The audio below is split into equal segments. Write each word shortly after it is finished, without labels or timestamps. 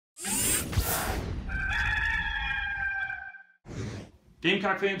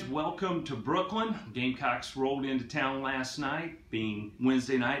Gamecock fans, welcome to Brooklyn. Gamecocks rolled into town last night, being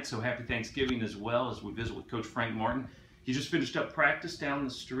Wednesday night, so happy Thanksgiving as well as we visit with Coach Frank Martin. He just finished up practice down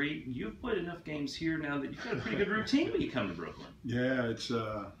the street. You've played enough games here now that you've got a pretty good routine when you come to Brooklyn. Yeah, it's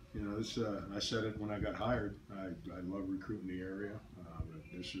I said it when I got hired. I love recruiting the area.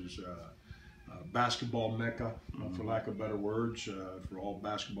 This is basketball mecca, for lack of better words, for all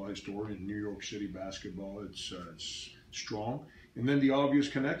basketball historians. New York City basketball, it's strong. And then the obvious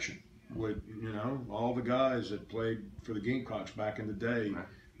connection with, all the guys that played for the Gamecocks back in the day,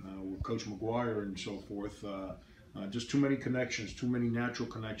 with Coach McGuire and so forth. Just too many connections, too many natural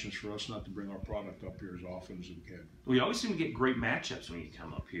connections for us not to bring our product up here as often as we can. We always seem to get great matchups when you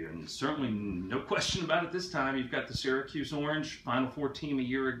come up here, and certainly no question about it this time. You've got the Syracuse Orange, Final Four team a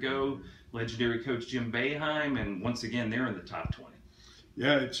year ago, legendary coach Jim Boeheim, and once again, they're in the top 20.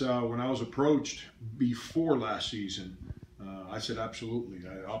 Yeah, it's when I was approached before last season, I said absolutely.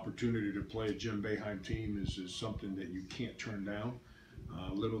 The opportunity to play a Jim Boeheim team is something that you can't turn down.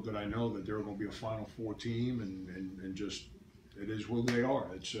 Little did I know that they're going to be a Final Four team, and just it is what they are.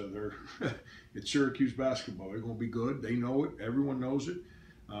 It's it's Syracuse basketball. They're going to be good. They know it. Everyone knows it.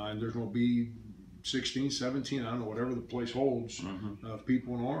 And there's going to be 16, 17, I don't know, whatever the place holds, of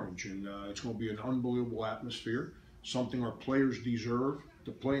people in orange. And it's going to be an unbelievable atmosphere, something our players deserve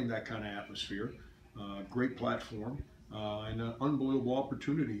to play in that kind of atmosphere. Great platform, and an unbelievable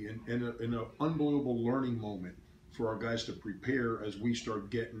opportunity and an unbelievable learning moment for our guys to prepare as we start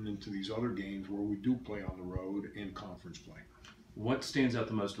getting into these other games where we do play on the road and conference play. What stands out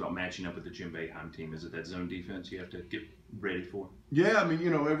the most about matching up with the Jim Boeheim team? Is it that zone defense you have to get ready for? Yeah, I mean,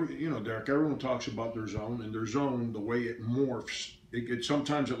 Derek, everyone talks about their zone, and their zone, the way it morphs,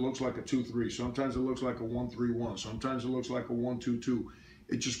 sometimes it looks like a 2-3, sometimes it looks like a 1-3-1, sometimes it looks like a 1-2-2.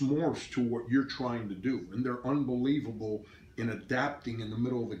 It just morphs to what you're trying to do, and they're unbelievable in adapting in the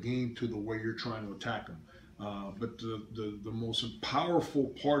middle of the game to the way you're trying to attack them. But the most powerful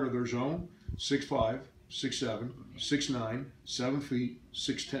part of their zone, 6'5", 6'7", 6'9", 7 feet,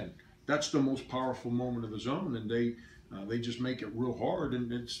 6'10". That's the most powerful moment of the zone, and they just make it real hard.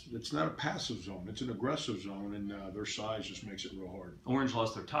 And it's not a passive zone; it's an aggressive zone, and their size just makes it real hard. Orange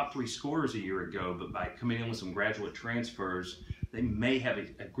lost their top 3 scorers a year ago, but by coming in with some graduate transfers, they may have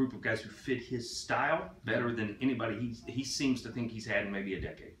a group of guys who fit his style better than anybody he seems to think he's had in maybe a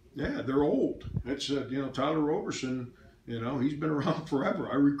decade. Yeah, they're old. It's Tyler Roberson. He's been around forever.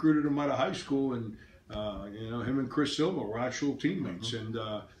 I recruited him out of high school, and him and Chris Silva were actual teammates. And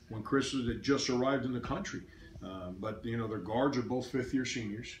when Chris had just arrived in the country, but their guards are both fifth-year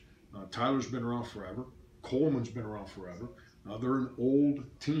seniors. Tyler's been around forever. Coleman's been around forever. They're an old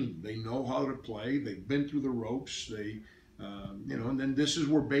team. They know how to play. They've been through the ropes. And then this is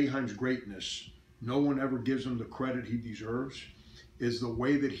where Boeheim's greatness, no one ever gives him the credit he deserves, is the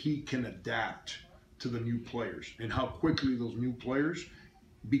way that he can adapt to the new players and how quickly those new players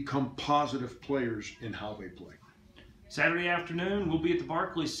become positive players in how they play. Saturday afternoon, we'll be at the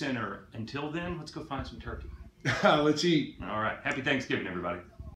Barclays Center. Until then, let's go find some turkey. Let's eat. All right. Happy Thanksgiving, everybody.